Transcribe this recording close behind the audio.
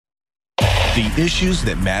The issues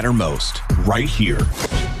that matter most, right here.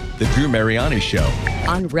 The Drew Mariani Show.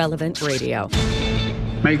 On Relevant Radio.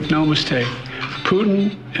 Make no mistake,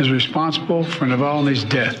 Putin is responsible for Navalny's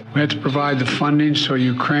death. We have to provide the funding so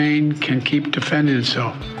Ukraine can keep defending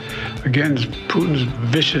itself against Putin's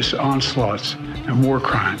vicious onslaughts and war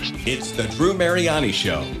crimes. It's the Drew Mariani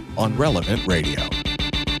Show on Relevant Radio.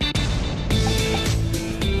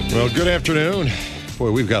 Well, good afternoon.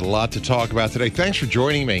 Boy, we've got a lot to talk about today. Thanks for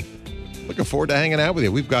joining me. Looking forward to hanging out with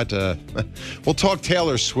you. We've got we'll talk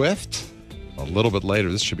Taylor Swift a little bit later.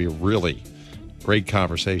 This should be a really great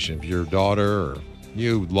conversation. If your daughter or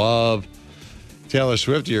you love Taylor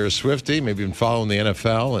Swift, you're a Swiftie, maybe been following the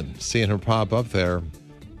NFL and seeing her pop up there.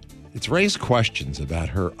 It's raised questions about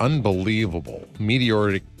her unbelievable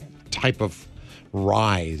meteoric type of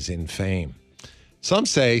rise in fame. Some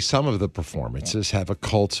say some of the performances have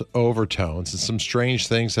occult overtones and some strange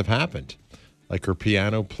things have happened, like her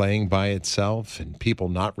piano playing by itself and people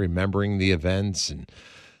not remembering the events and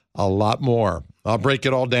a lot more. I'll break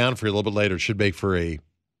it all down for you a little bit later. It should make for a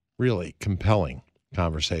really compelling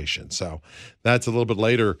conversation. So that's a little bit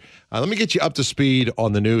later. Let me get you up to speed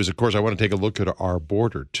on the news. Of course, I want to take a look at our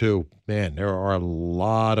border, too. Man, there are a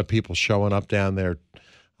lot of people showing up down there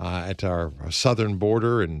at our southern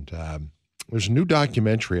border, and there's a new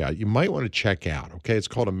documentary out you might want to check out, okay? It's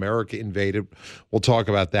called America Invaded. We'll talk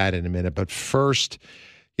about that in a minute. But first,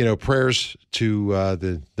 prayers to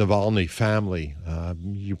the Navalny family.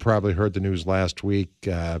 You probably heard the news last week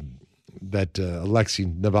that Alexei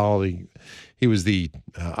Navalny, he was the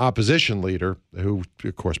opposition leader who,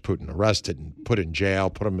 of course, Putin arrested and put in jail,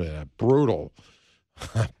 put him in a brutal,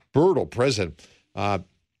 brutal prison.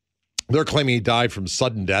 They're claiming he died from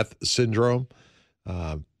sudden death syndrome.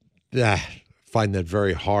 Find that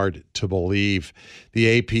very hard to believe.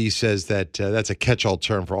 The AP says that that's a catch-all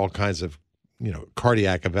term for all kinds of,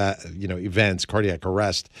 cardiac events, cardiac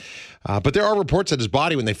arrest. But there are reports that his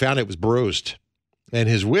body, when they found it, was bruised. And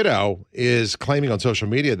his widow is claiming on social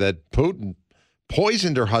media that Putin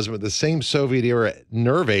poisoned her husband with the same Soviet-era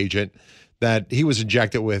nerve agent that he was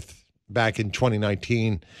injected with back in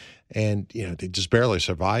 2019, and they just barely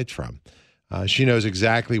survived from. She knows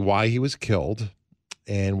exactly why he was killed,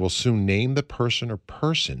 and will soon name the person or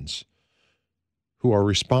persons who are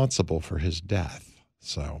responsible for his death.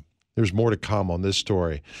 So there's more to come on this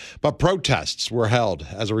story. But protests were held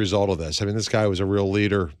as a result of this. I mean, this guy was a real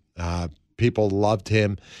leader. People loved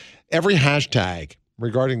him. Every hashtag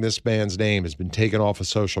regarding this man's name has been taken off of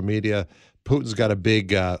social media. Putin's got a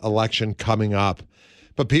big election coming up.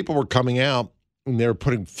 But people were coming out and they were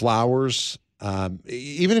putting flowers.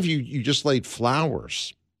 Even if you just laid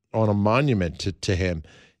flowers on a monument to him,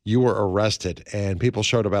 you were arrested. And people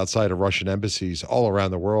showed up outside of Russian embassies all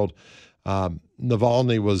around the world.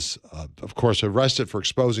 Navalny was, of course, arrested for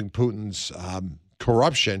exposing Putin's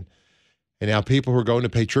corruption. And now people who are going to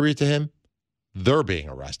pay tribute to him, they're being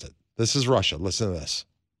arrested. This is Russia. Listen to this.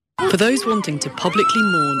 For those wanting to publicly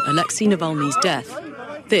mourn Alexei Navalny's death,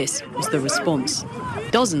 this was the response.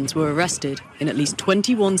 Dozens were arrested in at least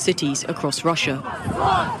 21 cities across Russia.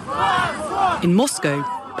 In Moscow,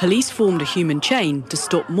 police formed a human chain to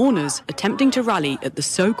stop mourners attempting to rally at the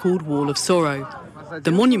so-called Wall of Sorrow,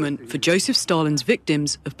 the monument for Joseph Stalin's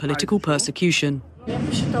victims of political persecution.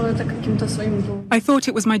 I thought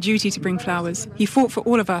it was my duty to bring flowers. He fought for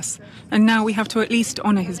all of us, and now we have to at least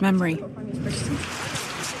honor his memory.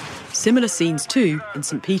 Similar scenes too in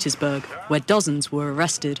St. Petersburg, where dozens were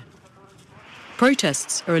arrested.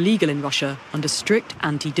 Protests are illegal in Russia under strict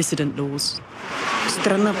anti-dissident laws.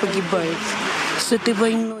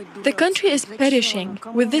 The country is perishing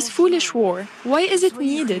with this foolish war. Why is it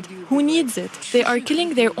needed? Who needs it? They are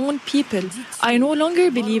killing their own people. I no longer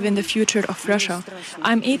believe in the future of Russia.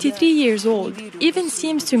 I'm 83 years old. Even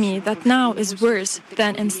seems to me that now is worse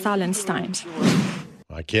than in Stalin's times.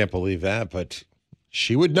 I can't believe that, but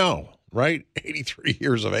she would know, right? 83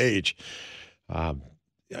 years of age. I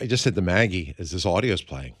just said to Maggie as this audio is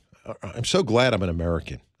playing, I'm so glad I'm an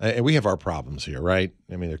American. And we have our problems here, right?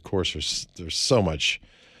 I mean, of course, there's so much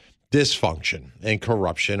dysfunction and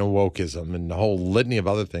corruption and wokeism and the whole litany of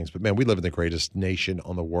other things. But, man, we live in the greatest nation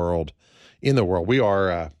in the world. We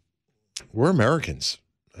are, we're Americans.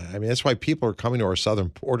 I mean, that's why people are coming to our southern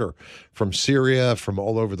border from Syria, from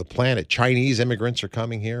all over the planet. Chinese immigrants are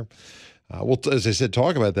coming here. We'll, as I said,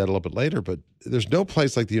 talk about that a little bit later, but there's no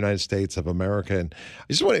place like the United States of America. And I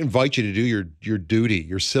just want to invite you to do your duty,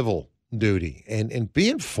 your civil duty, and be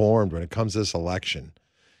informed when it comes to this election.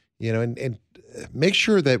 And make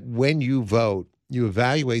sure that when you vote, you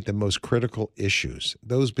evaluate the most critical issues,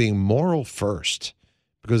 those being moral first,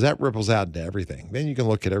 because that ripples out into everything. Then you can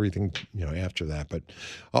look at everything, after that. But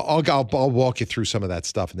I'll walk you through some of that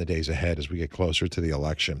stuff in the days ahead as we get closer to the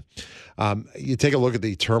election. You take a look at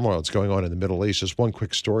the turmoil that's going on in the Middle East. Just one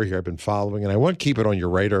quick story here I've been following, and I want to keep it on your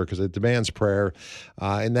radar because it demands prayer,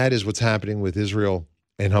 and that is what's happening with Israel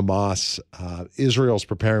and Hamas. Israel's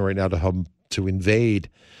preparing right now to invade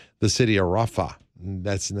the city of Rafah.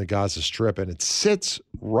 That's in the Gaza Strip, and it sits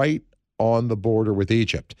right on the border with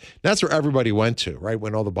Egypt. That's where everybody went to, right,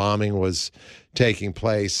 when all the bombing was taking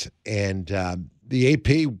place. And the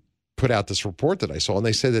AP put out this report that I saw, and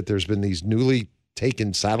they said that there's been these newly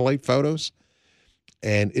taken satellite photos,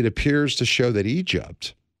 and it appears to show that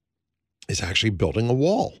Egypt is actually building a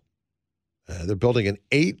wall. They're building an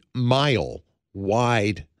 8-mile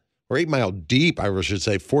wide, or 8-mile deep, I should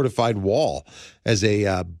say, fortified wall as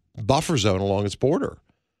a buffer zone along its border.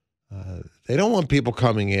 They don't want people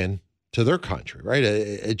coming in to their country, right?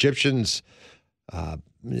 Egyptians,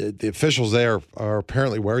 the officials there are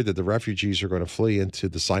apparently worried that the refugees are going to flee into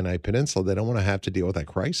the Sinai Peninsula. They don't want to have to deal with that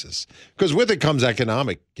crisis because with it comes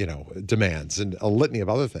economic, demands and a litany of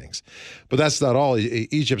other things. But that's not all.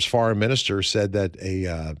 Egypt's foreign minister said that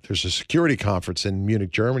there's a security conference in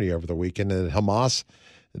Munich, Germany over the weekend, and Hamas,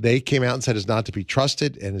 they came out and said it's not to be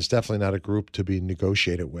trusted and it's definitely not a group to be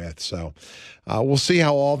negotiated with. So we'll see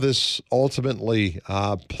how all this ultimately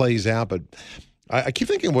plays out. But I keep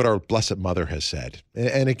thinking what our Blessed Mother has said.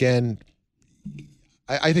 And again,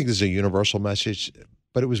 I think this is a universal message,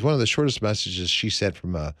 but it was one of the shortest messages she said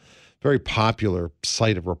from a very popular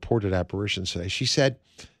site of reported apparitions today. She said,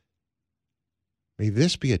 "May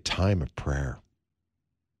this be a time of prayer."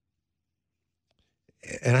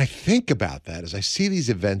 And I think about that as I see these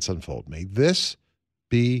events unfold. May this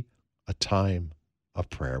be a time of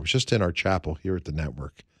prayer. It was just in our chapel here at the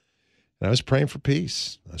network. And I was praying for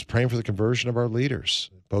peace. I was praying for the conversion of our leaders,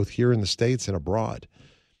 both here in the States and abroad. I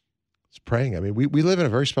was praying. I mean, we live in a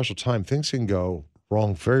very special time. Things can go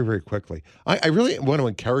wrong very, very quickly. I really want to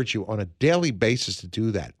encourage you on a daily basis to do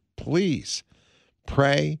that. Please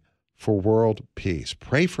pray for world peace.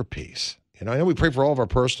 Pray for peace. I know we pray for all of our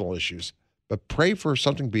personal issues, but pray for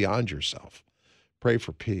something beyond yourself. Pray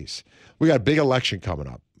for peace. We got a big election coming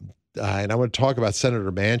up, and I want to talk about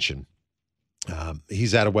Senator Manchin.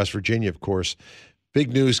 He's out of West Virginia, of course.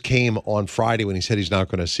 Big news came on Friday when he said he's not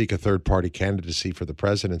going to seek a third-party candidacy for the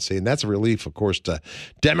presidency, and that's a relief, of course, to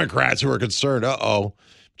Democrats who are concerned.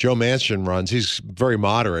 Joe Manchin runs. He's very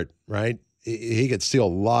moderate, right? He could steal a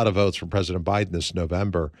lot of votes from President Biden this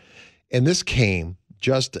November, and this came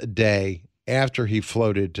just a day after he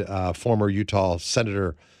floated former Utah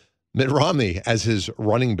Senator Mitt Romney as his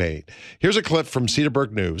running mate. Here's a clip from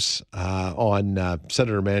Cedarburg News on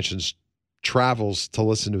Senator Manchin's travels to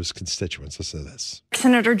listen to his constituents. Listen to this.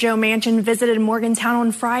 Senator Joe Manchin visited Morgantown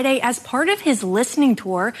on Friday as part of his listening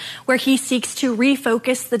tour, where he seeks to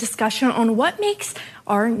refocus the discussion on what makes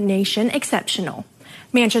our nation exceptional.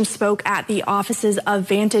 Manchin spoke at the offices of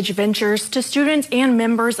Vantage Ventures to students and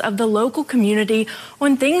members of the local community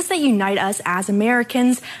on things that unite us as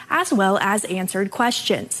Americans, as well as answered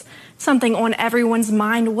questions. Something on everyone's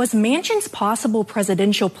mind was Manchin's possible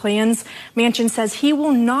presidential plans. Manchin says he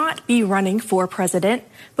will not be running for president,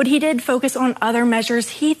 but he did focus on other measures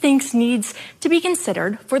he thinks needs to be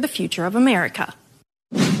considered for the future of America.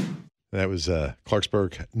 That was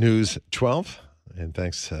Clarksburg News 12. And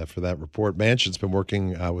thanks for that report. Manchin's been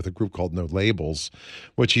working with a group called No Labels,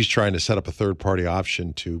 which he's trying to set up a third-party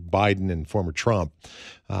option to Biden and former Trump.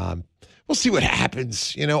 We'll see what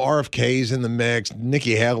happens. RFK's in the mix.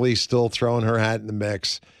 Nikki Haley's still throwing her hat in the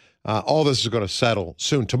mix. All this is going to settle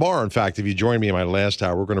soon. Tomorrow, in fact, if you join me in my last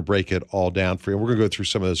hour, we're going to break it all down for you. We're going to go through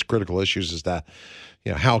some of those critical issues as to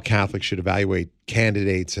how Catholics should evaluate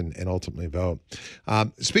candidates and ultimately vote.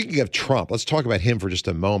 Speaking of Trump, let's talk about him for just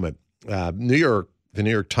a moment. The New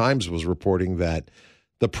York Times was reporting that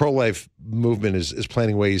the pro-life movement is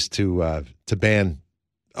planning ways to ban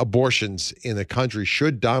abortions in the country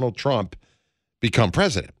should Donald Trump become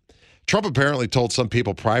president. Trump apparently told some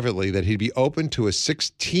people privately that he'd be open to a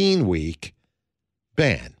 16-week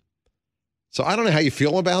ban. So I don't know how you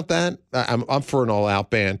feel about that. I'm for an all-out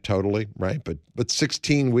ban, totally, right? But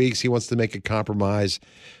 16 weeks, he wants to make a compromise.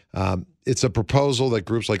 It's a proposal that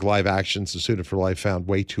groups like Live Actions and Student for Life found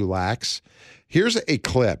way too lax. Here's a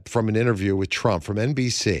clip from an interview with Trump from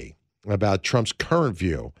NBC about Trump's current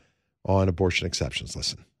view on abortion exceptions.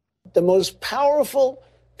 Listen. The most powerful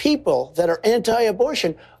people that are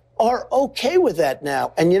anti-abortion are okay with that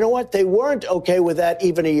now. And you know what? They weren't okay with that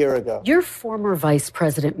even a year ago. Your former Vice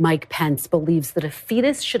President, Mike Pence, believes that a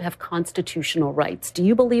fetus should have constitutional rights. Do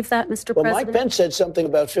you believe that, Mr. Well, President? Mike Pence said something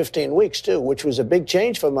about 15 weeks, too, which was a big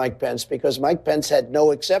change for Mike Pence because Mike Pence had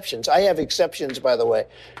no exceptions. I have exceptions, by the way.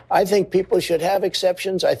 I think people should have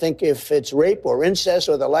exceptions. I think if it's rape or incest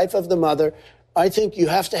or the life of the mother, I think you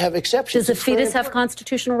have to have exceptions. Does a fetus have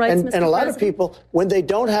constitutional rights, Mr. And a lot President? of people, when they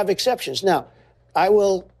don't have exceptions. Now, I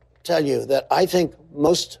will tell you that I think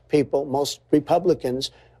most people, most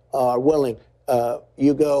Republicans are willing.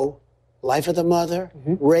 You go life of the mother,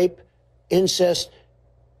 rape, incest.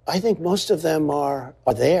 I think most of them are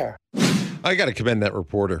there. I got to commend that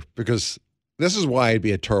reporter because this is why I'd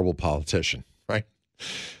be a terrible politician, right?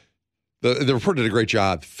 The reporter did a great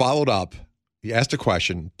job, followed up. He asked a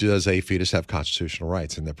question, does a fetus have constitutional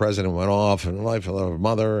rights? And the president went off and life of the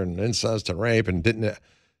mother and incest and rape and didn't.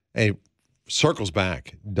 And he circles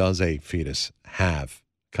back, does a fetus have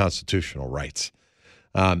constitutional rights?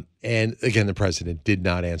 And again, the president did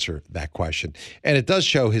not answer that question. And it does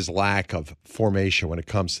show his lack of formation when it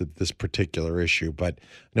comes to this particular issue. But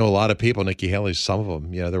I know a lot of people, Nikki Haley, some of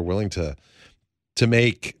them, they're willing to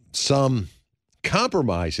make some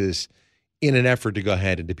compromises in an effort to go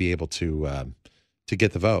ahead and to be able to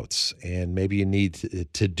get the votes. And maybe you need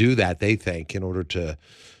to do that, they think, in order to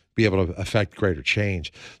be able to affect greater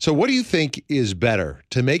change. So what do you think is better,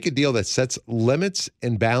 to make a deal that sets limits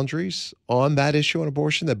and boundaries on that issue on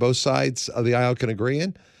abortion that both sides of the aisle can agree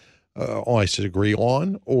in, I should agree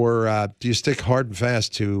on, or do you stick hard and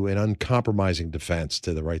fast to an uncompromising defense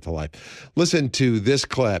to the right to life? Listen to this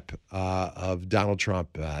clip of Donald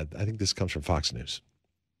Trump. I think this comes from Fox News.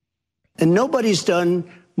 And nobody's done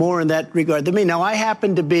more in that regard than me. Now, I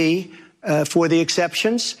happen to be for the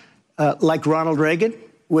exceptions, like Ronald Reagan,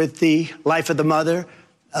 with the life of the mother,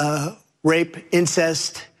 rape,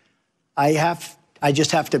 incest. I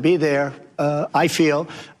just have to be there. I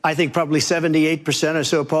think probably 78% or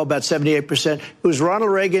so, Paul, about 78%. It was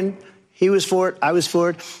Ronald Reagan. He was for it. I was for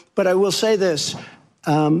it. But I will say this.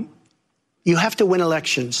 You have to win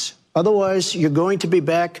elections. Otherwise, you're going to be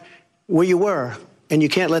back where you were. And you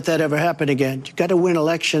can't let that ever happen again. You've got to win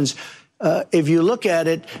elections. If you look at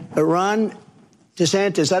it, Ron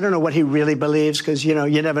DeSantis, I don't know what he really believes because, you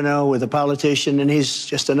never know with a politician, and he's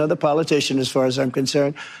just another politician as far as I'm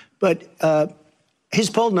concerned. But his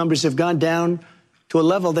poll numbers have gone down to a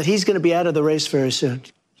level that he's going to be out of the race very soon.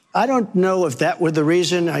 I don't know if that were the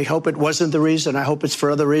reason. I hope it wasn't the reason. I hope it's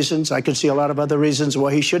for other reasons. I could see a lot of other reasons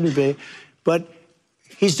why he shouldn't be. But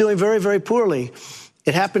he's doing very, very poorly.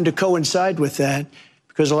 It happened to coincide with that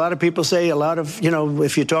because a lot of people say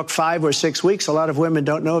if you talk 5 or 6 weeks, a lot of women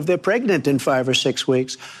don't know if they're pregnant in 5 or 6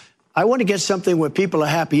 weeks. I want to get something where people are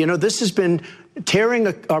happy. This has been tearing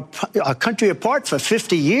our country apart for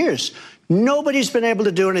 50 years. Nobody's been able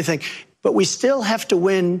to do anything, but we still have to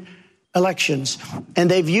win elections. And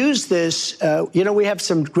they've used this. We have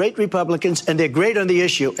some great Republicans, and they're great on the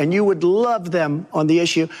issue, and you would love them on the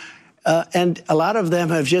issue. And a lot of them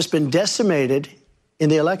have just been decimated in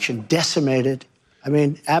the election, decimated. I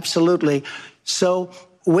mean, absolutely. So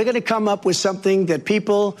we're going to come up with something that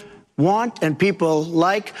people want and people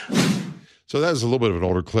like. So that was a little bit of an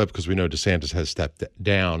older clip because we know DeSantis has stepped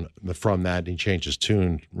down from that and he changed his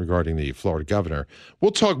tune regarding the Florida governor. We'll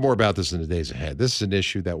talk more about this in the days ahead. This is an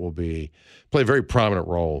issue that will play a very prominent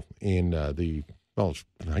role in I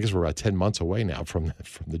guess we're about 10 months away now from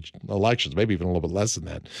the elections, maybe even a little bit less than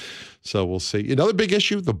that. So we'll see. Another big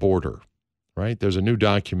issue, the border. Right? There's a new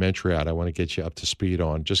documentary out I want to get you up to speed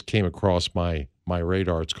on. Just came across my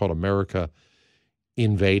radar. It's called America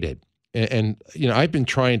Invaded. And I've been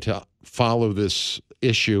trying to follow this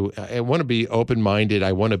issue. I want to be open-minded.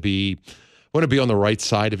 I want to be on the right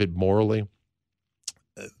side of it morally.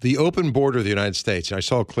 The open border of the United States, and I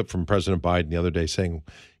saw a clip from President Biden the other day saying,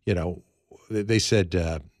 they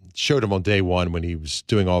said, showed him on day one when he was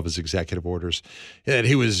doing all of his executive orders, and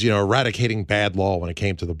he was, eradicating bad law when it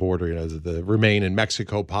came to the border, the Remain in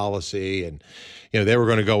Mexico policy. And, they were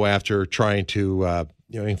going to go after trying to,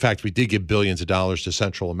 in fact, we did give billions of dollars to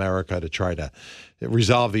Central America to try to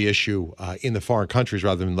resolve the issue in the foreign countries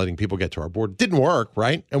rather than letting people get to our border. Didn't work,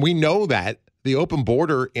 right? And we know that the open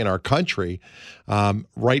border in our country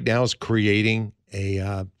right now is creating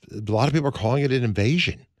a lot of people are calling it an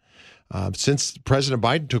invasion. Since President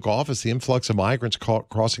Biden took office, the influx of migrants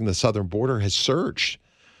crossing the southern border has surged.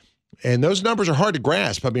 And those numbers are hard to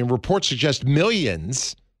grasp. I mean, reports suggest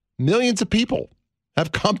millions of people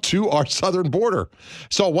have come to our southern border.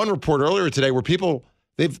 Saw one report earlier today where people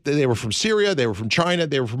They were from Syria, they were from China,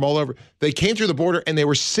 they were from all over. They came through the border, and they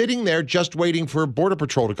were sitting there just waiting for Border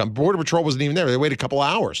Patrol to come. Border Patrol wasn't even there. They waited a couple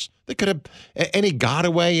hours. They could have, any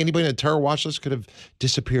Godaway, anybody on the terror watch list could have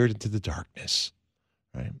disappeared into the darkness,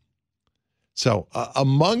 right? So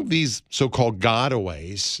among these so-called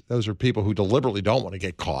gotaways, those are people who deliberately don't want to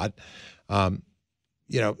get caught. Those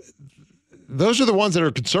are the ones that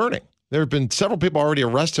are concerning. There have been several people already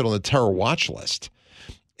arrested on the terror watch list.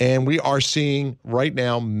 And we are seeing right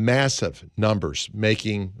now massive numbers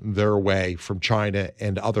making their way from China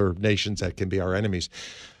and other nations that can be our enemies.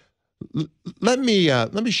 Let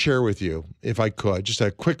me share with you, if I could, just a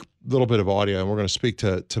quick little bit of audio, and we're going to speak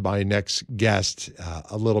to my next guest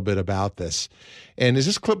a little bit about this. And is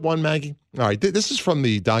this clip one, Maggie? All right, this is from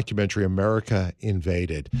the documentary America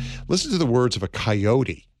Invaded. Listen to the words of a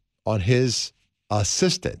coyote on his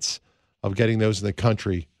assistance of getting those in the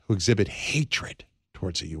country who exhibit hatred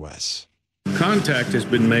towards the U.S. Contact has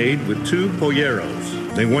been made with two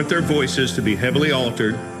polleros. They want their voices to be heavily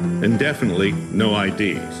altered and definitely no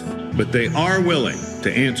IDs. But they are willing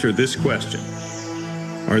to answer this question.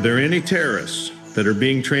 Are there any terrorists that are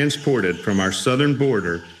being transported from our southern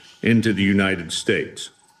border into the United States?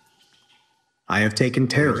 I have taken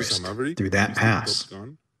terrorists through that pass.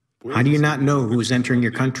 How do you not know who's entering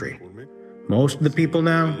your country? Most of the people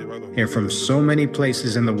now are from so many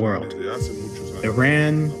places in the world.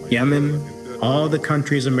 Iran, Yemen, all the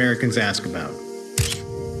countries Americans ask about.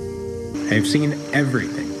 I've seen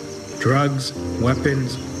everything. Drugs,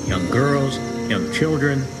 weapons, young girls, young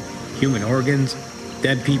children, human organs,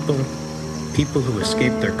 dead people, people who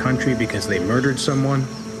escaped their country because they murdered someone.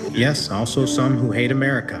 Yes, also some who hate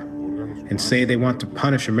America and say they want to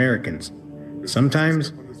punish Americans.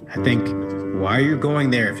 Sometimes I think, why are you going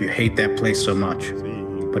there if you hate that place so much?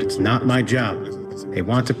 But it's not my job. They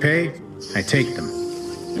want to pay, I take them.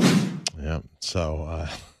 Yeah, so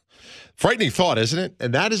frightening thought, isn't it?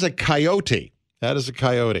 And that is a coyote. That is a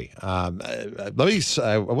coyote. I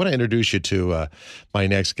want to introduce you to my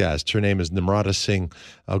next guest. Her name is Nimrata Singh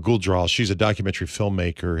Gujral. She's a documentary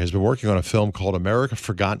filmmaker, has been working on a film called America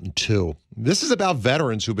Forgotten 2. This is about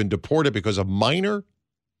veterans who've been deported because of minor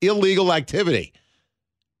illegal activity.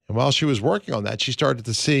 And while she was working on that, she started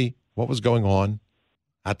to see what was going on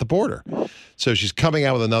at the border. So she's coming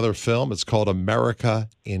out with another film. It's called America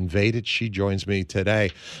Invaded. She joins me today.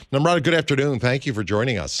 Nimrata, good afternoon. Thank you for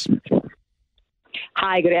joining us.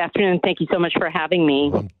 Hi, good afternoon. Thank you so much for having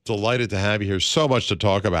me. I'm delighted to have you here. So much to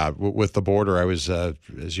talk about with the border. I was,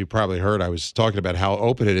 as you probably heard, I was talking about how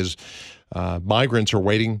open it is. Migrants are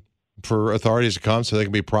waiting for authorities to come so they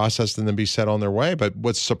can be processed and then be sent on their way. But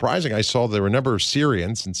what's surprising, I saw there were a number of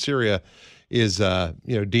Syrians, and Syria is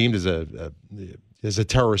deemed as a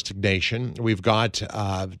terroristic nation. We've got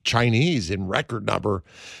Chinese in record number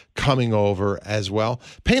coming over as well.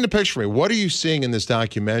 Paint a picture for me. What are you seeing in this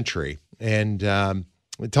documentary? And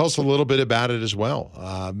tell us a little bit about it as well.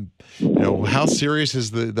 How serious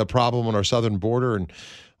is the problem on our southern border, and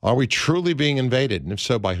are we truly being invaded? And if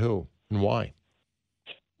so, by who and why?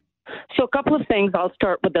 So a couple of things. I'll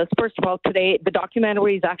start with this. First of all, today, the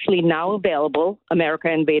documentary is actually now available,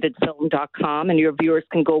 AmericaInvadedFilm.com, and your viewers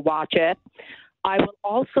can go watch it. I will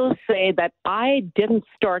also say that I didn't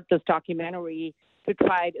start this documentary to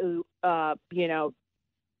try to,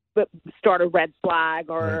 start a red flag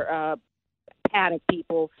or panic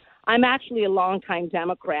people. I'm actually a longtime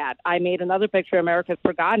Democrat. I made another picture, America's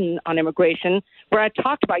Forgotten, on immigration, where I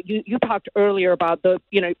talked about, you talked earlier about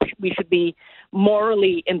we should be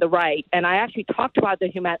morally in the right. And I actually talked about the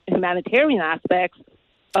humanitarian aspects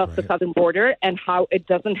of the southern border and how it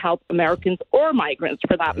doesn't help Americans or migrants,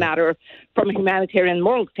 for that matter, from a humanitarian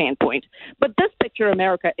moral standpoint. But this picture,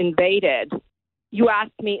 America Invaded, you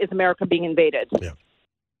asked me, is America being invaded? Yeah.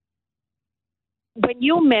 When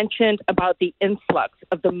you mentioned about the influx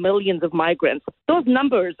of the millions of migrants, those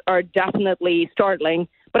numbers are definitely startling,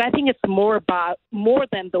 but I think it's more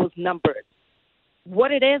than those numbers.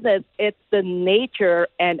 What it is it's the nature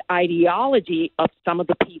and ideology of some of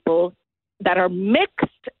the people that are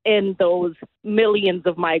mixed in those millions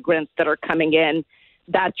of migrants that are coming in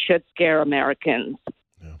that should scare Americans.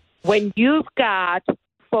 Yeah. When you've got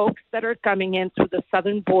folks that are coming in through the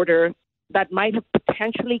southern border that might have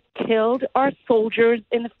potentially killed our soldiers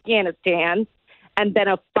in Afghanistan, and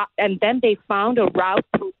then they found a route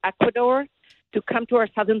through Ecuador to come to our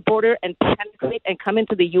southern border and penetrate and come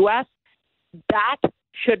into the U.S., that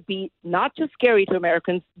should be not just scary to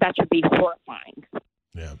Americans, that should be horrifying.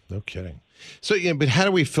 Yeah, no kidding. So, but how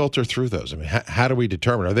do we filter through those? I mean, how do we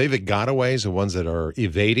determine? Are they the gotaways, the ones that are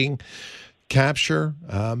evading capture?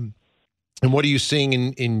 And what are you seeing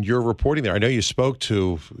in your reporting there? I know you spoke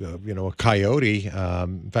to, a coyote.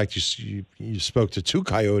 In fact, you spoke to two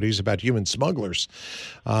coyotes about human smugglers.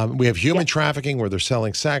 We have human trafficking where they're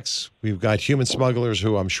selling sex. We've got human smugglers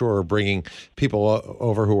who I'm sure are bringing people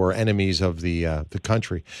over who are enemies of the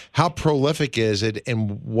country. How prolific is it,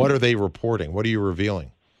 and what are they reporting? What are you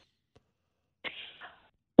revealing?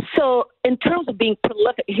 So in terms of being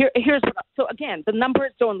prolific, here's what. So again, the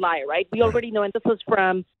numbers don't lie, right? We already know, and this was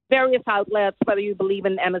from various outlets, whether you believe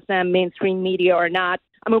in MSM, mainstream media or not.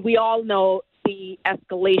 I mean, we all know the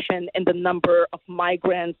escalation in the number of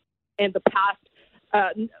migrants in the past.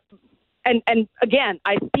 And again,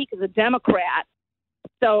 I speak as a Democrat,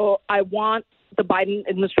 so I want the Biden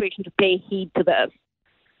administration to pay heed to this.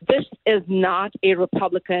 This is not a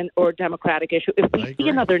Republican or Democratic issue. If we see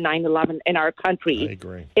another 9/11 in our country,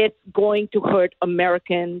 it's going to hurt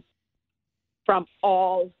Americans from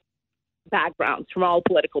all backgrounds, from all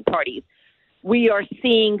political parties. We are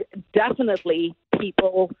seeing definitely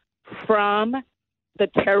people from the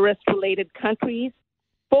terrorist-related countries,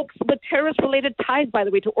 folks with terrorist-related ties, by the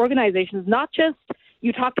way, to organizations, not just,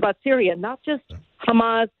 you talked about Syria, not just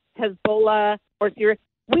Hamas, Hezbollah, or Syria.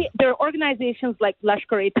 There are organizations like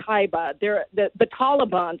Lashkar-e-Taiba, the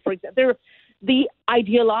Taliban, for example. They're the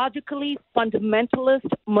ideologically fundamentalist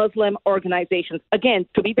Muslim organizations. Again,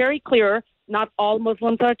 to be very clear, not all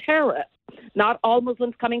Muslims are terrorists. Not all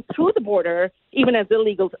Muslims coming through the border, even as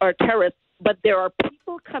illegals, are terrorists. But there are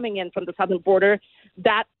people coming in from the southern border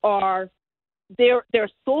that are, their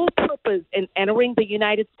sole purpose in entering the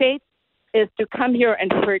United States is to come here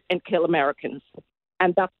and hurt and kill Americans.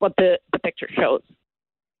 And that's what the picture shows.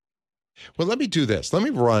 Well, let me do this. Let me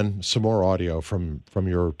run some more audio from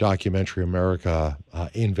your documentary, America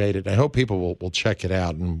Invaded. I hope people will check it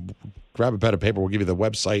out and grab a pen and paper. We'll give you the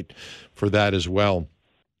website for that as well.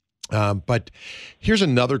 But here's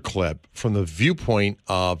another clip from the viewpoint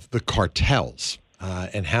of the cartels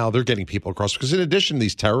and how they're getting people across. Because in addition to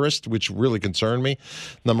these terrorists, which really concern me,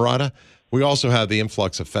 Namrata, we also have the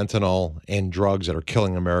influx of fentanyl and drugs that are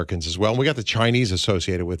killing Americans as well. And we got the Chinese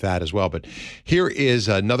associated with that as well. But here is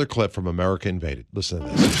another clip from America Invaded. Listen to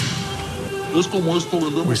this.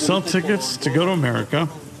 We sell tickets to go to America.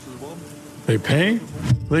 They pay,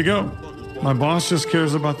 they go. My boss just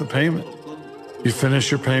cares about the payment. You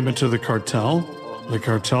finish your payment to the cartel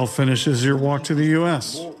finishes your walk to the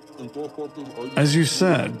U.S. As you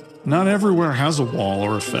said, not everywhere has a wall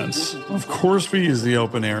or a fence. Of course we use the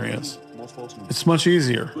open areas. It's much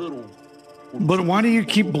easier. But why do you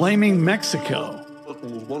keep blaming Mexico?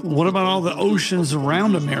 What about all the oceans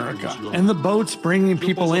around America and the boats bringing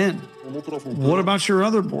people in? What about your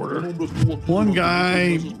other border? One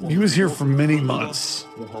guy, he was here for many months.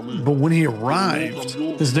 But when he arrived,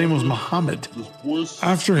 his name was Muhammad.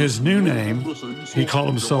 After his new name, he called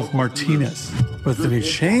himself Martinez. But then he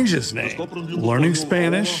changed his name, learning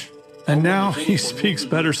Spanish, and now he speaks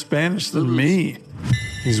better Spanish than me.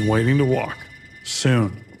 He's waiting to walk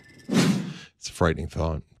soon. It's a frightening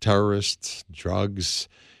thought. Terrorists, drugs.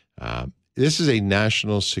 This is a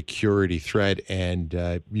national security threat,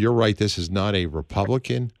 and you're right, this is not a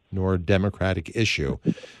Republican nor a Democratic issue.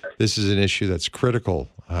 This is an issue that's critical,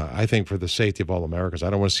 I think, for the safety of all Americans.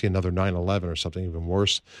 I don't want to see another 9/11 or something even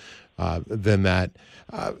worse than that.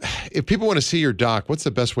 If people want to see your doc, what's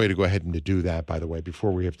the best way to go ahead and to do that, by the way,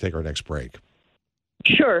 before we have to take our next break?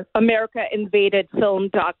 Sure.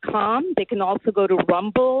 AmericaInvadedFilm.com. They can also go to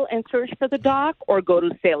Rumble and search for the doc, or go to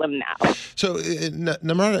Salem Now. So,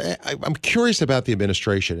 Namrata, I'm curious about the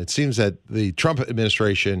administration. It seems that the Trump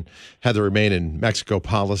administration had the Remain in Mexico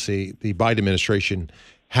policy. The Biden administration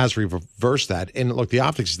has reversed that. And look, the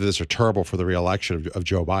optics of this are terrible for the reelection of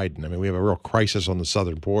Joe Biden. I mean, we have a real crisis on the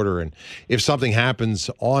southern border. And if something happens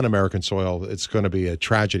on American soil, it's going to be a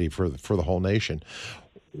tragedy for the whole nation.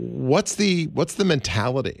 What's the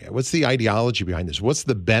mentality? What's the ideology behind this? What's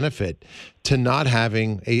the benefit to not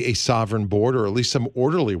having a sovereign border, or at least some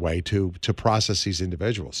orderly way to process these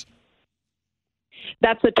individuals?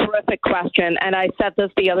 That's a terrific question. And I said this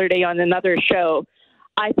the other day on another show.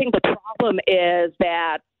 I think the problem is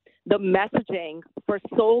that the messaging for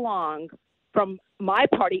so long from my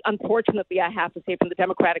party, unfortunately, I have to say from the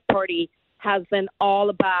Democratic Party, has been all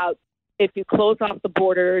about, if you close off the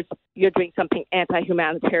borders, you're doing something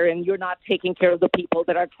anti-humanitarian. You're not taking care of the people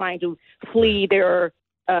that are trying to flee their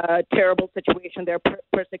terrible situation, their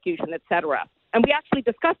persecution, etc. And we actually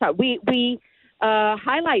discuss that. We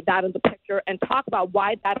highlight that in the picture and talk about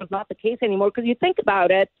why that is not the case anymore. Because you think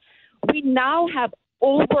about it, we now have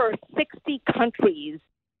over 60 countries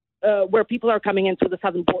where people are coming in through the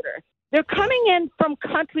southern border. They're coming in from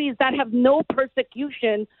countries that have no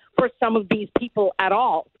persecution for some of these people at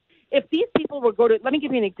all. if these people were let me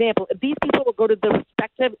give you an example. If these people would go to the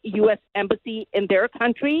respective U.S. embassy in their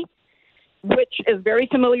country, which is very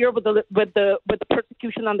familiar with the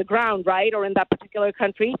persecution on the ground, right, or in that particular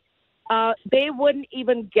country, they wouldn't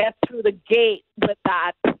even get through the gate with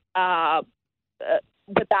that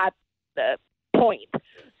point.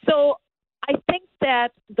 So I think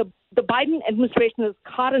that the Biden administration is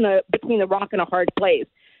caught between a rock and a hard place.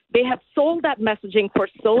 They have sold that messaging for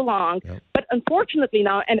so long, but unfortunately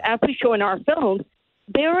now, and as we show in our films,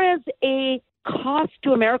 there is a cost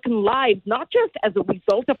to American lives, not just as a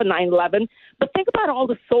result of a 9/11, but think about all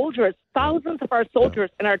the soldiers, thousands of our soldiers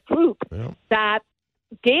and our troops that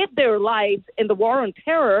gave their lives in the war on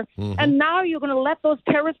terror, and now you're going to let those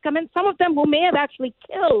terrorists come in, some of them who may have actually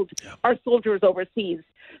killed our soldiers overseas.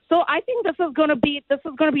 So I think this is going to be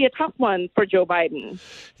a tough one for Joe Biden.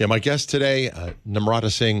 Yeah, my guest today,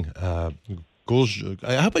 Namrata Singh Gujral.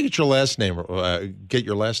 I hope I get your last name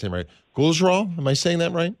right. Gujral, am I saying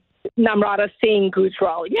that right? Namrata Singh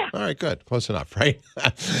Gujral, yeah. All right, good. Close enough, right?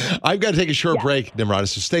 I've got to take a short break, Namrata,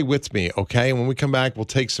 so stay with me, okay? And when we come back, we'll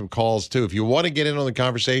take some calls, too. If you want to get in on the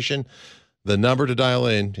conversation, the number to dial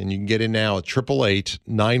in, and you can get in now at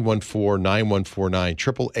 888-914-9149,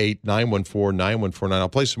 888-914-9149. I'll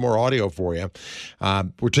play some more audio for you.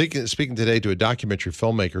 We're speaking today to a documentary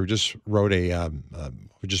filmmaker who just wrote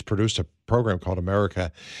who just produced a program called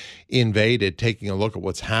America Invaded, taking a look at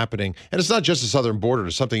what's happening. And it's not just the southern border.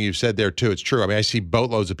 There's something you said there, too. It's true. I mean, I see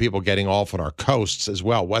boatloads of people getting off on our coasts as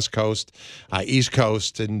well, West Coast, East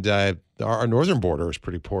Coast, and our northern border is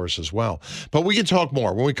pretty porous as well. But we can talk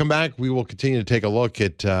more. When we come back, we will continue to take a look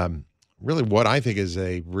at really what I think is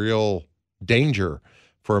a real danger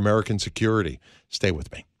for American security. Stay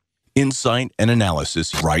with me. Insight and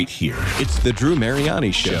analysis right here. It's the Drew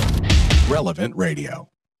Mariani Show. Relevant Radio.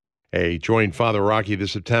 Hey, join Father Rocky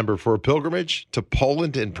this September for a pilgrimage to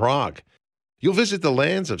Poland and Prague. You'll visit the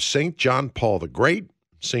lands of St. John Paul the Great,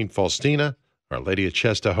 St. Faustina, Our Lady of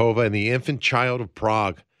Czestochowa, and the Infant Child of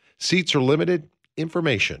Prague. Seats are limited.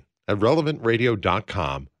 Information at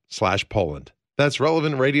relevantradio.com/Poland. That's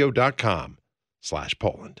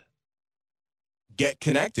relevantradio.com/Poland. Get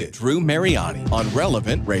connected. Drew Mariani on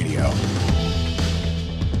Relevant Radio.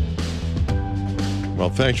 Well,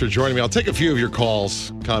 thanks for joining me. I'll take a few of your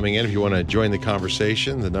calls coming in if you want to join the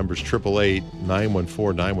conversation. The number's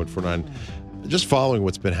 888-914-9149. Just following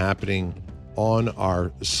what's been happening on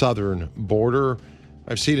our southern border.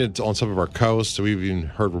 I've seen it on some of our coasts. We've even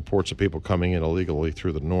heard reports of people coming in illegally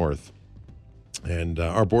through the north. And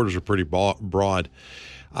our borders are pretty broad.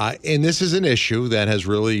 And this is an issue that has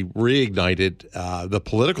really reignited the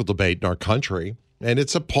political debate in our country. And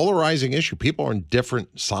it's a polarizing issue. People are on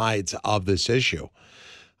different sides of this issue.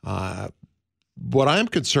 What I'm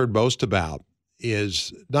concerned most about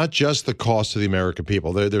is not just the cost to the American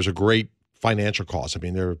people. There's a great financial cost. I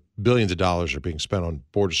mean, there are billions of dollars are being spent on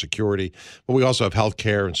border security, but we also have health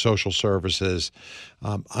care and social services.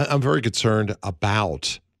 I'm very concerned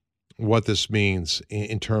about what this means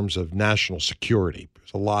in terms of national security.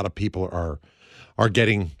 Because a lot of people are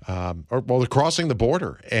getting, they're crossing the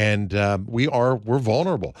border, and we're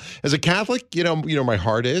vulnerable. As a Catholic, you know, my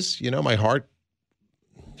heart is, my heart.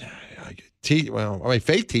 My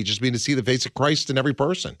faith teaches me to see the face of Christ in every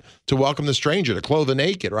person, to welcome the stranger, to clothe the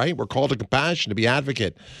naked, right? We're called to compassion, to be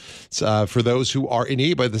advocates for those who are in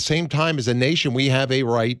need. But at the same time, as a nation, we have a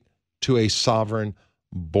right to a sovereign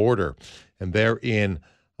border. And therein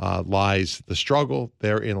lies the struggle.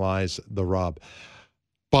 Therein lies the rub.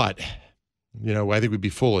 But, I think we'd be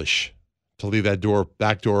foolish to leave that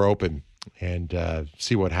back door open and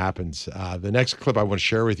see what happens. The next clip I want to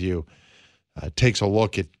share with you takes a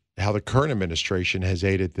look at how the current administration has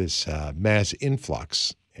aided this mass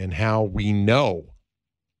influx and how we know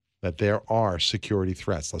that there are security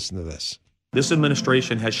threats. Listen to this. This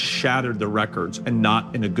administration has shattered the records, and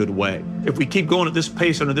not in a good way. If we keep going at this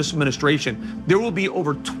pace under this administration, there will be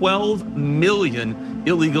over 12 million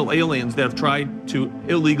illegal aliens that have tried to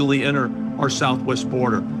illegally enter our southwest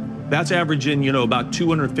border. That's averaging, about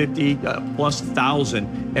 250 plus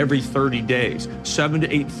thousand every 30 days, 7,000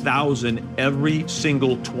 to 8,000 every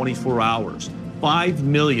single 24 hours, 5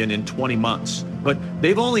 million in 20 months. But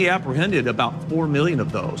they've only apprehended about 4 million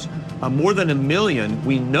of those. More than 1 million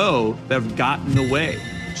we know that have gotten away.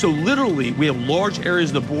 So literally, we have large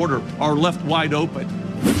areas of the border are left wide open.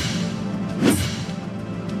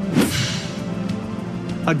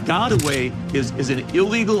 A gotaway is an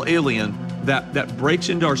illegal alien that breaks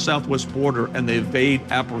into our southwest border and they evade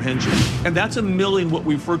apprehension. And that's 1 million what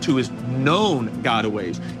we refer to as known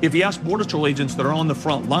gotaways. If you ask Border Patrol agents that are on the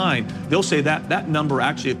front line, they'll say that number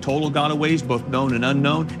actually of total gotaways, both known and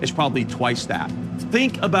unknown, is probably twice that.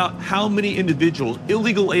 Think about how many individuals,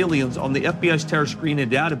 illegal aliens on the FBI's terror screening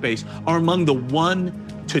database are among the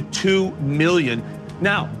 1 to 2 million.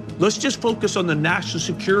 Now, let's just focus on the national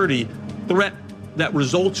security threat that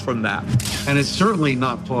results from that. And it's certainly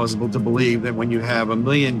not plausible to believe that when you have 1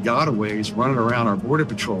 million gotaways running around our border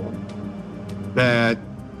patrol, that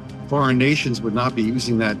foreign nations would not be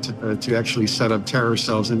using that to actually set up terror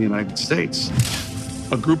cells in the United States.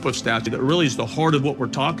 A group of statutes that really is the heart of what we're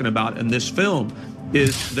talking about in this film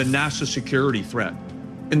is the national security threat.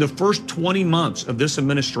 In the first 20 months of this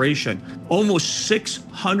administration, almost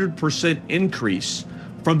 600% increase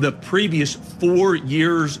from the previous 4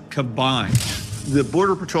 years combined. The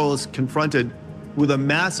Border Patrol is confronted with a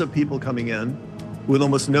mass of people coming in with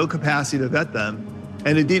almost no capacity to vet them.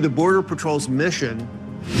 And indeed, the Border Patrol's mission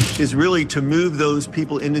is really to move those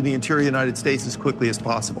people into the interior United States as quickly as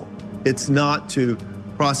possible. It's not to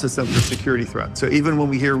process them for security threats. So even when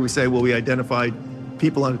we say, well, we identified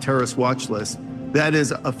people on a terrorist watch list, that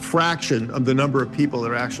is a fraction of the number of people that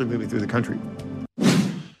are actually moving through the country.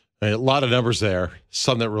 A lot of numbers there.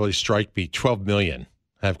 Some that really strike me. 12 million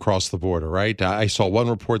have crossed the border, right? I saw one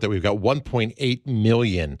report that we've got 1.8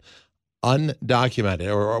 million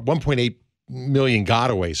undocumented, or 1.8 million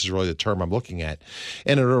gotaways is really the term I'm looking at.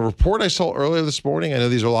 And in a report I saw earlier this morning, I know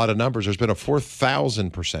these are a lot of numbers, there's been a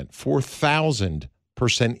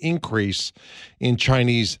 4,000% increase in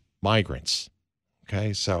Chinese migrants.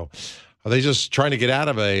 Okay, so are they just trying to get out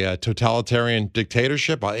of a totalitarian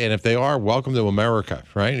dictatorship? And if they are, welcome to America,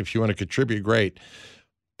 right? If you want to contribute, great.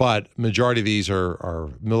 But majority of these are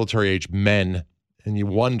military-age men, and you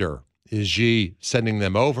wonder, is Xi sending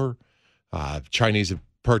them over? Chinese have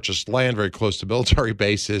purchased land very close to military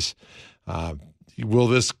bases. Will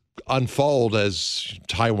this unfold as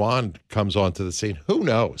Taiwan comes onto the scene? Who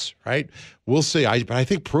knows, right? We'll see. But I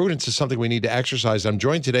think prudence is something we need to exercise. I'm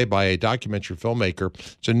joined today by a documentary filmmaker.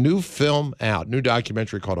 It's a new film out, new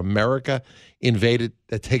documentary called America Invaded,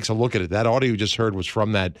 that takes a look at it. That audio you just heard was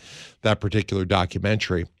from that particular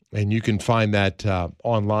documentary, and you can find that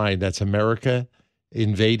online. That's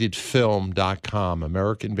AmericaInvadedFilm.com,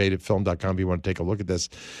 AmericaInvadedFilm.com if you want to take a look at this.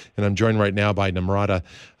 And I'm joined right now by Namrata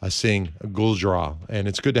Singh Gujral, and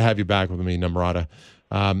it's good to have you back with me, Namrata.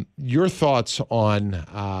 Your thoughts on,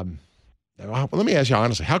 let me ask you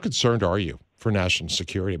honestly, how concerned are you for national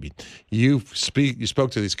security? I mean, you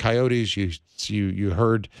spoke to these coyotes, you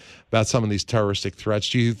heard about some of these terroristic threats.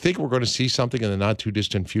 Do you think we're going to see something in the not too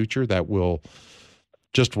distant future that will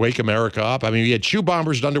just wake America up? I mean, we had shoe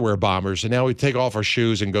bombers and underwear bombers, and now we take off our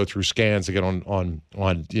shoes and go through scans to get on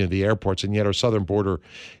the airports, and yet our southern border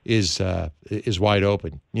is wide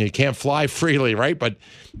open. You can't fly freely, right? But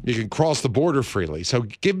you can cross the border freely. So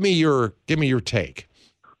give me your take.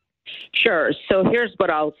 Sure. So here's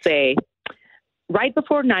what I'll say. Right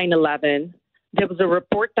before 9/11, there was a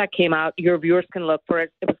report that came out. Your viewers can look for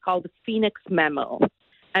it. It was called the Phoenix Memo,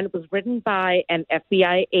 and it was written by an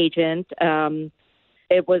FBI agent.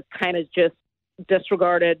 It was kind of just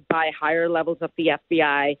disregarded by higher levels of the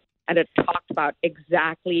FBI, and it talked about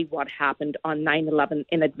exactly what happened on 9/11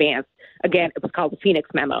 in advance. Again, it was called the Phoenix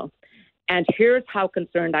Memo. And here's how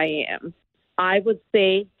concerned I am. I would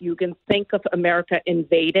say you can think of America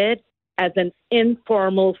Invaded as an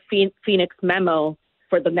informal Phoenix Memo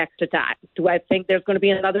for the next attack. Do I think there's going to be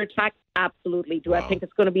another attack? Absolutely. Do I think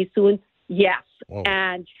it's going to be soon? Yes. Whoa.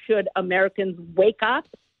 And should Americans wake up?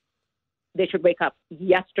 They should wake up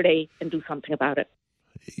yesterday and do something about it.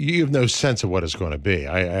 You have no sense of what it's going to be.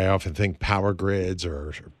 I often think power grids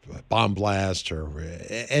or bomb blast or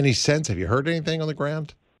any sense. Have you heard anything on the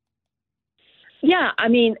ground? Yeah, I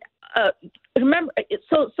mean, remember,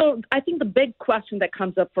 so I think the big question that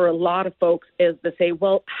comes up for a lot of folks is to say,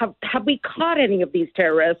 well, have we caught any of these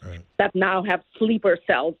terrorists that now have sleeper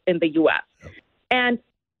cells in the U.S.? And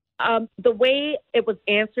the way it was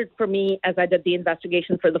answered for me as I did the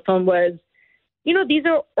investigation for the film was, these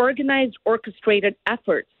are organized, orchestrated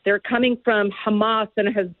efforts. They're coming from Hamas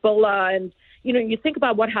and Hezbollah. And, you think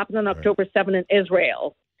about what happened on October 7 in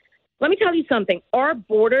Israel. Let me tell you something. Our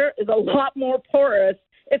border is a lot more porous.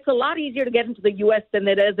 It's a lot easier to get into the U.S. than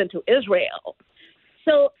it is into Israel.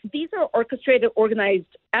 So these are orchestrated,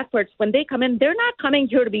 organized efforts. When they come in, they're not coming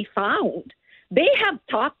here to be found. They have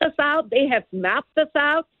talked us out. They have mapped us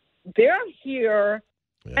out. They're here,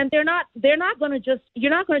 and they're not going to just.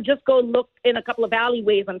 You're not going to just go look in a couple of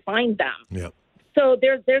alleyways and find them. Yeah. So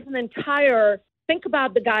there's an entire think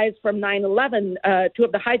about the guys from 9/11, two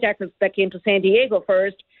of the hijackers that came to San Diego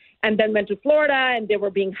first and then went to Florida, and they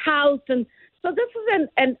were being housed. And so this is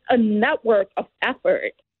a network of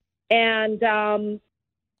effort. And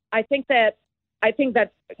I think that,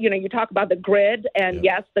 you talk about the grid, and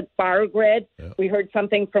yes, the fire grid. We heard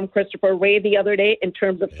something from Christopher Wray the other day in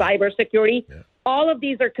terms of cybersecurity. All of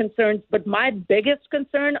these are concerns, but my biggest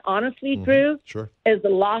concern, honestly, Drew, is the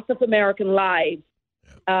loss of American lives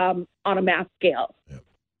on a mass scale.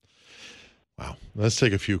 Wow. Let's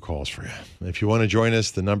take a few calls for you. If you want to join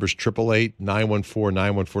us, the number's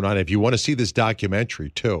 888-914-9149. If you want to see this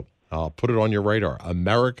documentary, too, I'll put it on your radar,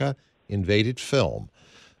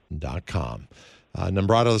 AmericaInvadedFilm.com.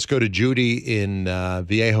 Namrata, let's go to Judy in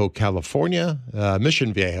Viejo, California.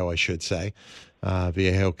 Mission Viejo, I should say.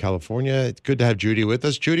 Viejo, California. It's good to have Judy with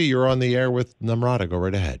us. Judy, you're on the air with Namrata. Go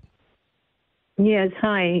right ahead. Yes,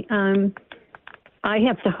 hi. I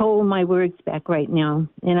have to hold my words back right now,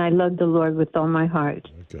 and I love the Lord with all my heart.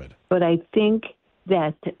 Good. But I think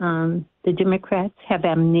that the Democrats have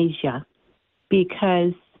amnesia,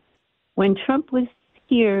 because when Trump was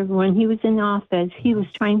here, when he was in office, he was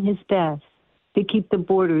trying his best to keep the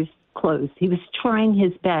borders closed. He was trying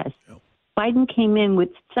his best. Biden came in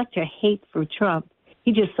with such a hate for Trump.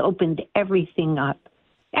 He just opened everything up.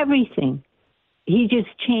 Everything. He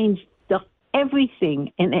just changed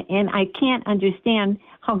everything. And I can't understand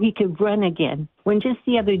how he could run again. When just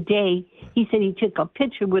the other day, he said he took a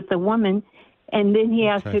picture with a woman, and then he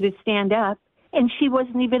asked her to stand up, and she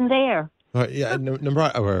wasn't even there.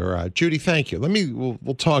 Judy, thank you.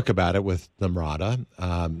 We'll talk about it with Namrata.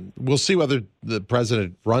 We'll see whether the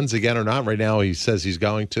president runs again or not. Right now, he says he's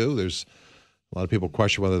going to. There's a lot of people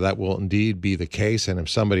question whether that will indeed be the case, and if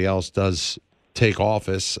somebody else does take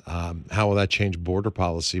office, how will that change border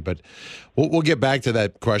policy? But we'll get back to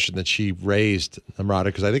that question that she raised, Namrata,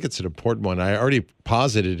 because I think it's an important one. I already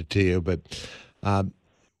posited it to you, but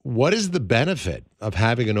what is the benefit of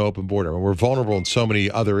having an open border? We're vulnerable in so many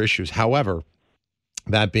other issues. However,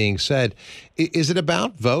 that being said, is it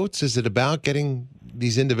about votes? Is it about getting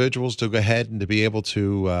these individuals to go ahead and to be able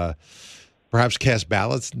to perhaps cast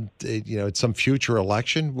ballots, at some future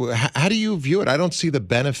election? How do you view it? I don't see the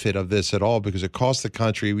benefit of this at all, because it costs the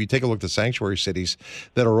country. We take a look at the sanctuary cities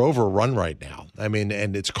that are overrun right now. I mean,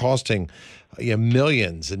 and it's costing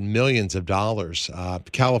millions and millions of dollars.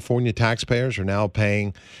 California taxpayers are now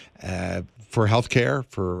paying for health care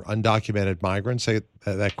for undocumented migrants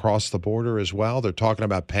that cross the border as well. They're talking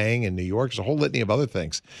about paying in New York. There's a whole litany of other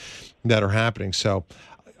things that are happening. So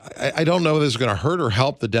I don't know if this is going to hurt or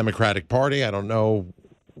help the Democratic Party. I don't know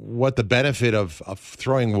what the benefit of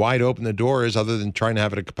throwing wide open the door is, other than trying to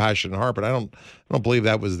have it a compassionate heart. But I don't believe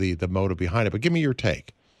that was the motive behind it. But give me your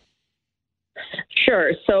take.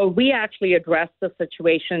 Sure. So we actually addressed the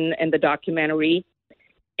situation in the documentary,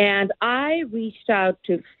 and I reached out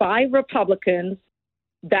to 5 Republicans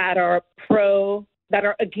that are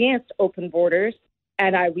against open borders,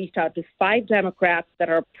 and I reached out to 5 Democrats that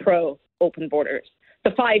are pro open borders.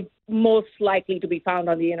 The 5 most likely to be found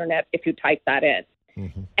on the internet if you type that in.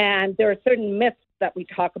 Mm-hmm. And there are certain myths that we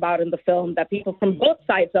talk about in the film that people from both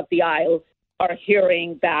sides of the aisle are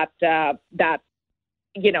hearing that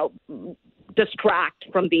distract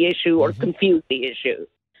from the issue or confuse the issue.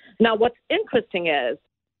 Now, what's interesting is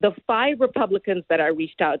the 5 Republicans that I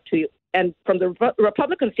reached out to, and from the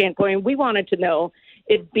Republican standpoint, we wanted to know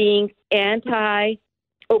if being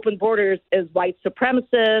anti-open borders is white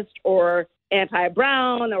supremacist or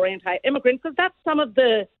anti-Brown or anti-immigrant, because that's some of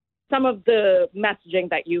the messaging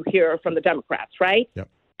that you hear from the Democrats, right? Yep.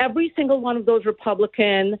 Every single one of those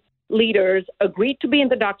Republican leaders agreed to be in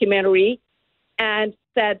the documentary and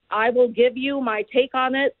said, I will give you my take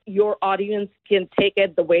on it. Your audience can take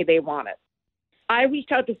it the way they want it. I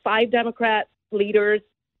reached out to 5 Democrat leaders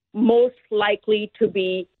most likely to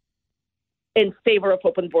be in favor of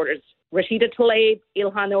open borders. Rashida Tlaib,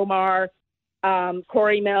 Ilhan Omar,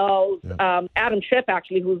 Corey Mills, Adam Schiff,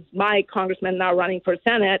 actually, who's my congressman now running for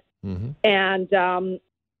Senate, and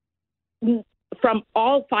from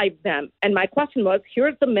all 5 of them. And my question was,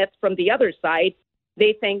 here's the myth from the other side.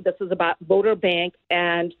 They think this is about voter bank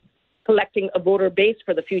and collecting a voter base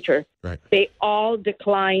for the future. Right. They all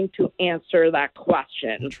declined to answer that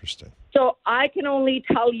question. Interesting. So I can only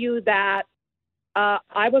tell you that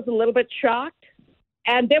I was a little bit shocked.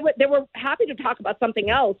 And they were happy to talk about something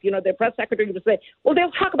else. Their press secretary would say, well,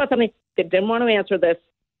 they'll talk about something. They didn't want to answer this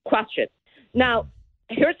question. Now,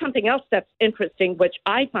 here's something else that's interesting, which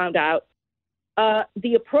I found out.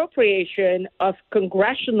 The appropriation of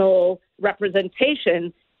congressional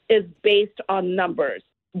representation is based on numbers.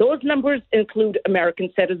 Those numbers include American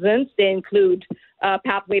citizens. They include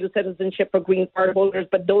pathway to citizenship for green card holders,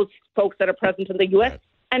 but those folks that are present in the U.S.,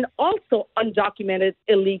 and also undocumented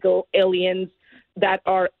illegal aliens that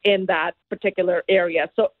are in that particular area.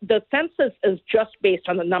 So the census is just based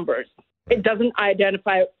on the numbers. It doesn't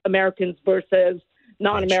identify Americans versus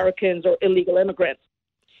non-Americans or illegal immigrants.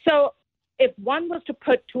 So if one was to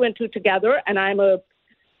put two and two together, and I'm a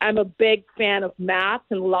big fan of math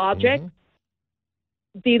and logic,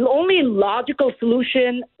 the only logical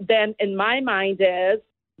solution then in my mind is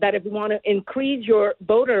that if you want to increase your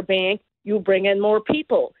voter bank, you bring in more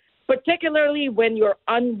people, particularly when you're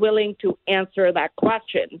unwilling to answer that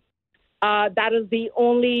question. That is the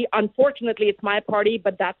only, unfortunately, it's my party,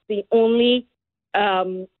 but that's the only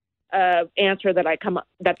answer that I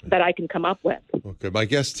can come up with. Okay, my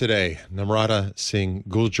guest today, Namrata Singh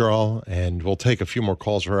Gujral, and we'll take a few more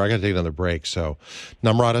calls for her. I got to take another break, so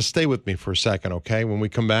Namrata, stay with me for a second, okay? When we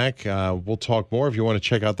come back, we'll talk more. If you want to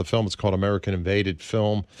check out the film, it's called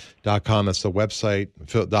AmericanInvadedFilm.com. That's the website.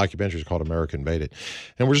 The documentary is called American Invaded.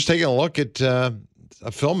 And we're just taking a look at a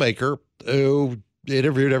filmmaker who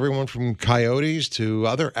interviewed everyone from coyotes to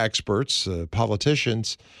other experts,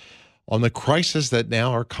 politicians, on the crisis that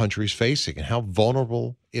now our country's facing and how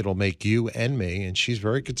vulnerable it'll make you and me. And she's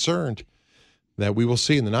very concerned that we will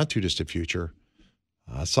see in the not-too-distant future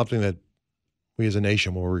something that we as a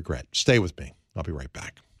nation will regret. Stay with me. I'll be right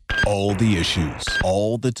back. All the issues,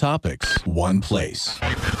 all the topics, one place.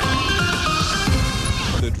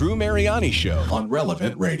 The Drew Mariani Show on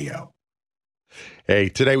Relevant Radio. Hey,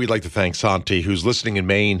 today we'd like to thank Santi, who's listening in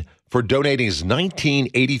Maine, for donating his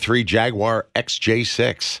 1983 Jaguar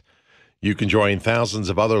XJ6. You can join thousands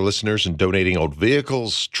of other listeners in donating old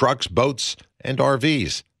vehicles, trucks, boats, and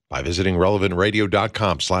RVs by visiting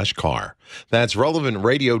relevantradio.com/car. That's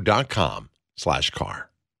relevantradio.com/car.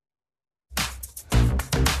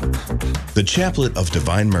 The Chaplet of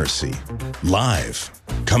Divine Mercy, live,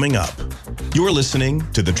 coming up. You're listening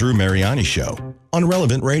to The Drew Mariani Show on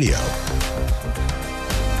Relevant Radio.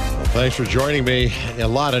 Thanks for joining me. A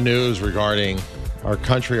lot of news regarding our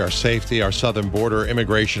country, our safety, our southern border,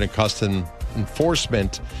 immigration and custom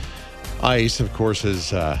enforcement. ICE, of course,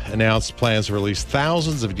 has announced plans to release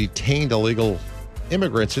thousands of detained illegal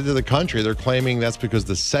immigrants into the country. They're claiming that's because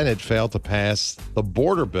the Senate failed to pass the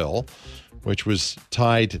border bill, which was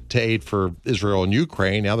tied to aid for Israel and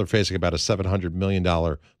Ukraine. Now they're facing about a $700 million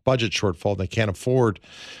budget shortfall. They can't afford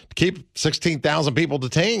to keep 16,000 people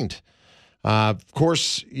detained. Of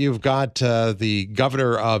course, you've got the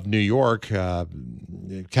governor of New York,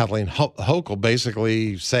 Kathleen Hochul,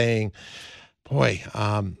 basically saying, boy,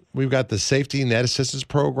 we've got the Safety Net Assistance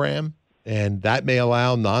Program, and that may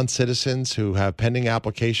allow non-citizens who have pending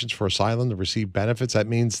applications for asylum to receive benefits. That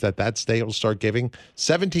means that state will start giving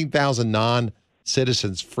 17,000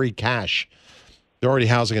 non-citizens free cash. They're already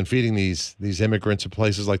housing and feeding these immigrants in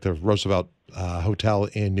places like the Roosevelt Hotel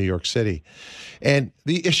in New York City. And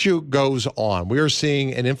the issue goes on. We are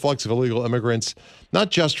seeing an influx of illegal immigrants, not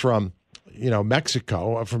just from,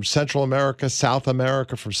 Mexico, from Central America, South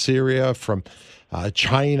America, from Syria, from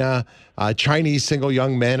China, Chinese single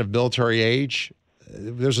young men of military age.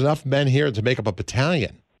 There's enough men here to make up a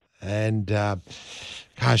battalion. And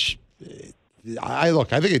gosh, I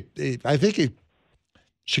think it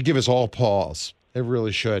should give us all pause. It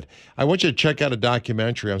really should. I want you to check out a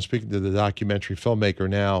documentary. I'm speaking to the documentary filmmaker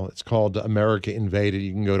now. It's called America Invaded.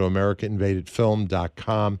 You can go to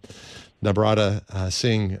AmericanInvadedFilm.com. Namrata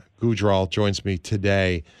Singh Gujral joins me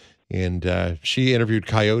today, and she interviewed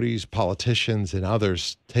coyotes, politicians, and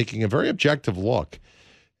others, taking a very objective look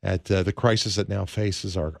at the crisis that now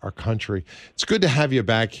faces our country. It's good to have you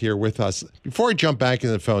back here with us. Before I jump back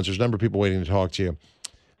into the phones, there's a number of people waiting to talk to you.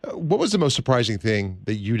 What was the most surprising thing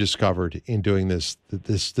that you discovered in doing this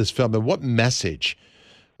film, and what message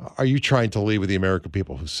are you trying to leave with the American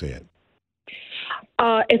people who see it?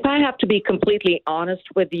 If I have to be completely honest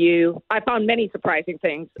with you, I found many surprising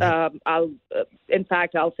things. I'll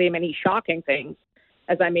say many shocking things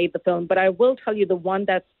as I made the film. But I will tell you the one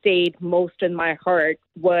that stayed most in my heart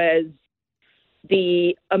was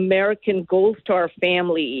the American Gold Star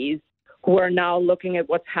families who are now looking at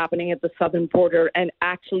what's happening at the southern border and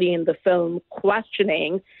actually in the film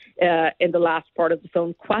questioning, in the last part of the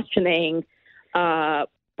film, questioning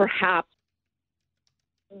perhaps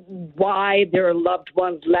why their loved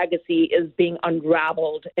one's legacy is being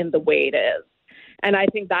unraveled in the way it is. And I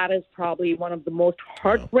think that is probably one of the most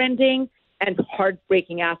heartrending and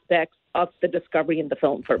heartbreaking aspects of the discovery in the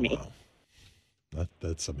film for me.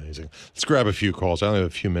 That's amazing. Let's grab a few calls. I only have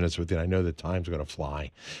a few minutes with you. I know the time's going to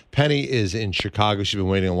fly. Penny is in Chicago. She's been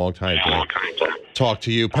waiting a long time to talk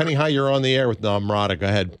to you. Penny, hi, you're on the air with Namrata. Go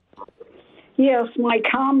ahead. Yes, my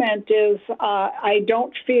comment is I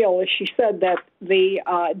don't feel, as she said, that the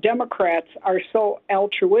Democrats are so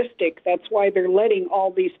altruistic. That's why they're letting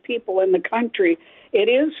all these people in the country. It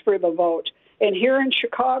is for the vote. And here in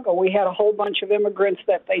Chicago, we had a whole bunch of immigrants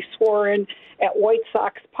that they swore in at White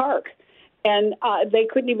Sox Park. And they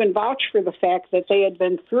couldn't even vouch for the fact that they had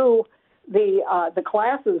been through the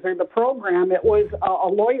classes or the program. It was a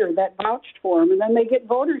lawyer that vouched for them, and then they get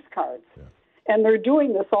voters' cards. Yeah. And they're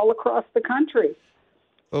doing this all across the country.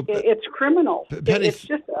 Well, it's criminal. Penny, it's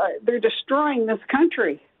just they're destroying this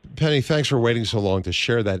country. Penny, thanks for waiting so long to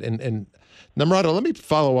share that. And Namrata, let me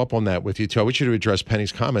follow up on that with you, too. I want you to address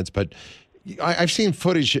Penny's comments, but I've seen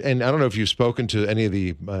footage, and I don't know if you've spoken to any of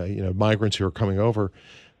the migrants who are coming over.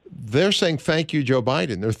 They're saying, thank you, Joe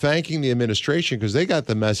Biden. They're thanking the administration because they got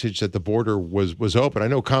the message that the border was open. I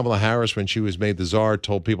know Kamala Harris, when she was made the czar,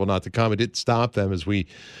 told people not to come. It didn't stop them. As we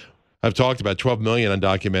have talked about, 12 million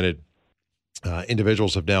undocumented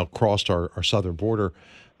individuals have now crossed our southern border.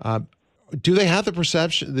 Do they have the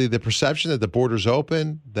perception that the border's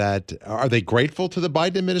open? That are they grateful to the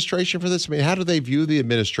Biden administration for this? I mean, how do they view the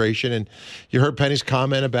administration? And you heard Penny's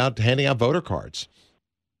comment about handing out voter cards.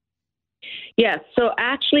 Yes. So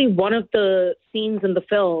actually, one of the scenes in the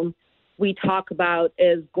film we talk about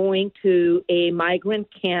is going to a migrant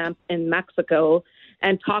camp in Mexico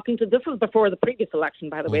and talking to, this was before the previous election,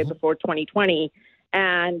 by the way, before 2020,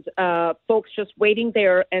 and folks just waiting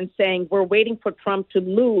there and saying, we're waiting for Trump to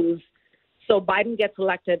lose so Biden gets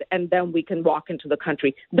elected and then we can walk into the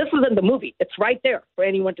country. This is in the movie. It's right there for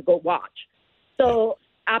anyone to go watch. So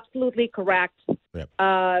absolutely correct. Yep.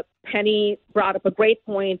 Penny brought up a great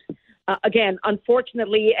point. Again,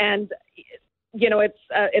 unfortunately, and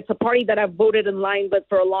it's a party that I've voted in line with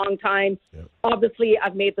for a long time. Yep. Obviously,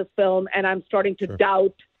 I've made this film, and I'm starting to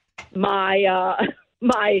doubt my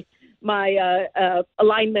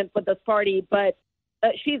alignment with this party. But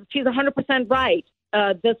she's 100% right.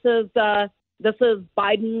 This is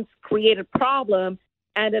Biden's created problem,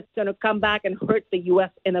 and it's going to come back and hurt the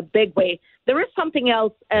U.S. in a big way. There is something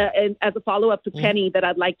else as a follow-up to Penny that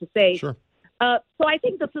I'd like to say. Sure. So I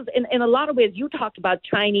think this is, in a lot of ways, you talked about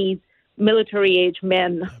Chinese military-age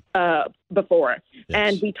men before,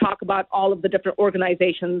 and we talk about all of the different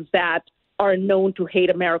organizations that are known to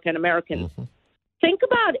hate America and Americans. Think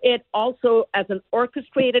about it also as an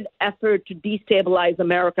orchestrated effort to destabilize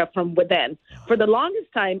America from within. For the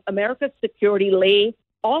longest time, America's security lay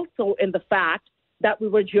also in the fact that we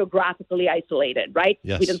were geographically isolated, right?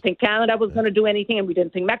 Yes. We didn't think Canada was going to do anything, and we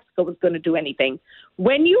didn't think Mexico was going to do anything.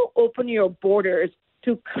 When you open your borders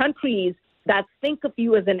to countries that think of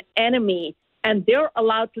you as an enemy, and they're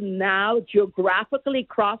allowed to now geographically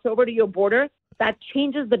cross over to your border, that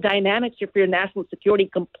changes the dynamics of your national security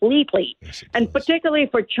completely. Yes, and particularly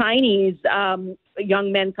for Chinese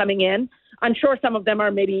young men coming in, I'm sure some of them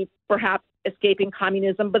are maybe perhaps escaping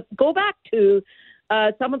communism, but go back to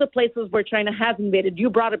some of the places where China has invaded. You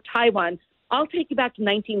brought up Taiwan. I'll take you back to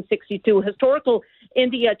 1962, historical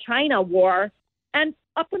India-China war. And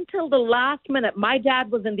up until the last minute, my dad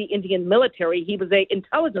was in the Indian military. He was an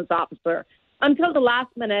intelligence officer. Until the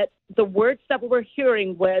last minute, the words that we were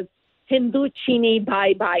hearing was Hindu Chini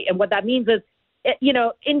bye bye. And what that means is,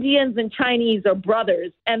 Indians and Chinese are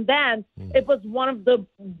brothers. And then it was one of the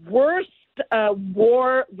worst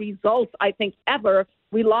war results, I think, ever.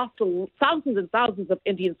 We lost thousands and thousands of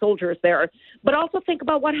Indian soldiers there. But also think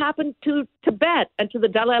about what happened to Tibet and to the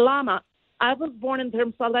Dalai Lama. I was born in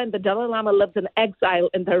Dharamsala, and the Dalai Lama lives in exile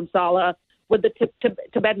in Dharamsala with the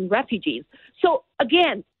Tibetan refugees. So,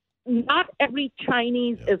 again, not every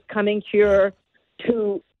Chinese is coming here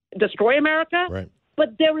to destroy America,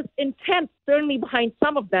 but there is intent certainly behind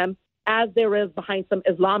some of them, as there is behind some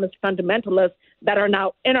Islamist fundamentalists that are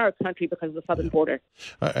now in our country because of the southern border.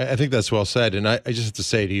 I think that's well said. And I just have to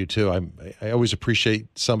say to you, too, I always appreciate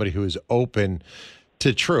somebody who is open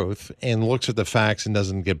to truth and looks at the facts and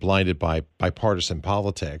doesn't get blinded by partisan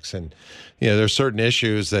politics. And, there's certain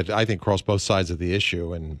issues that I think cross both sides of the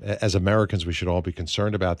issue. And as Americans, we should all be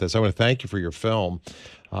concerned about this. I want to thank you for your film,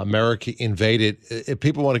 America Invaded. If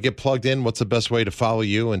people want to get plugged in, what's the best way to follow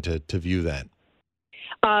you and to view that?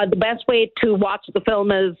 The best way to watch the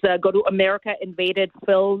film is go to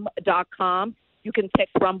AmericaInvadedFilm.com. You can pick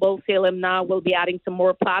Rumble, Salem Now. We'll be adding some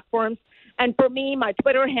more platforms. And for me, my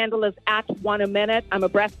Twitter handle is @1aminute. I'm a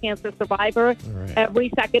breast cancer survivor. Right. Every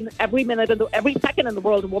second in the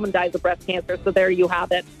world, a woman dies of breast cancer. So there you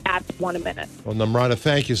have it, @1aminute. Well, Namrata,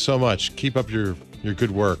 thank you so much. Keep up your your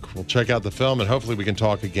good work. We'll check out the film, and hopefully we can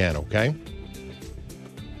talk again, okay?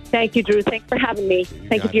 Thank you, Drew. Thanks for having me.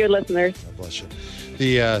 Thank you to your listeners. God bless you.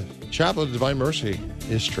 The Chaplet of Divine Mercy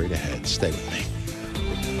is straight ahead. Stay with me.